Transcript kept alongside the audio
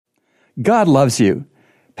God loves you.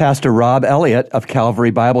 Pastor Rob Elliott of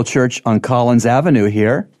Calvary Bible Church on Collins Avenue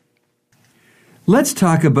here. Let's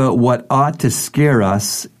talk about what ought to scare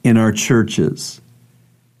us in our churches.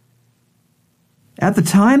 At the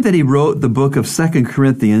time that he wrote the book of 2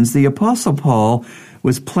 Corinthians, the Apostle Paul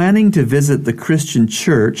was planning to visit the Christian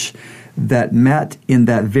church that met in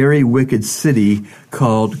that very wicked city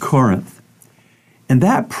called Corinth. And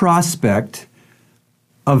that prospect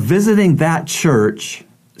of visiting that church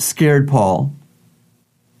scared Paul.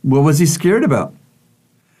 What was he scared about?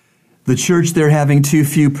 The church there having too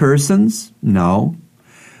few persons? No.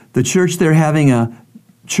 The church there having a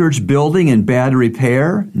church building in bad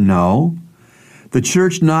repair? No. The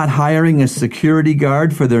church not hiring a security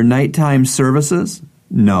guard for their nighttime services?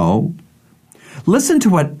 No. Listen to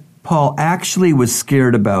what Paul actually was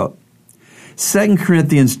scared about. 2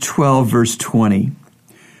 Corinthians 12, verse 20.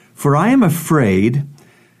 For I am afraid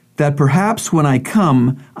that perhaps when I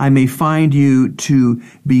come, I may find you to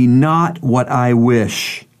be not what I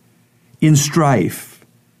wish, in strife,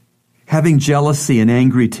 having jealousy and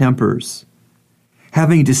angry tempers,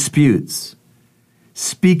 having disputes,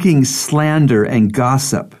 speaking slander and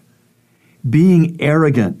gossip, being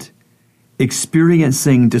arrogant,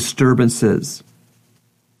 experiencing disturbances.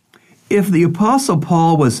 If the Apostle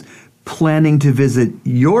Paul was planning to visit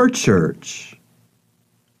your church,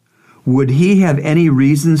 would he have any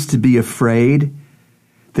reasons to be afraid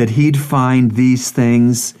that he'd find these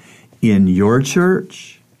things in your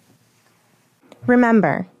church?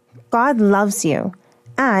 Remember, God loves you,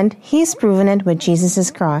 and He's proven it with Jesus'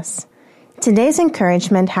 cross. Today's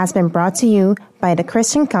encouragement has been brought to you by the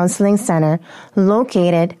Christian Counseling Center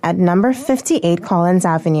located at number 58 Collins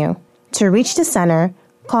Avenue. To reach the center,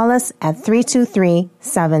 call us at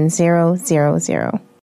 323-7000.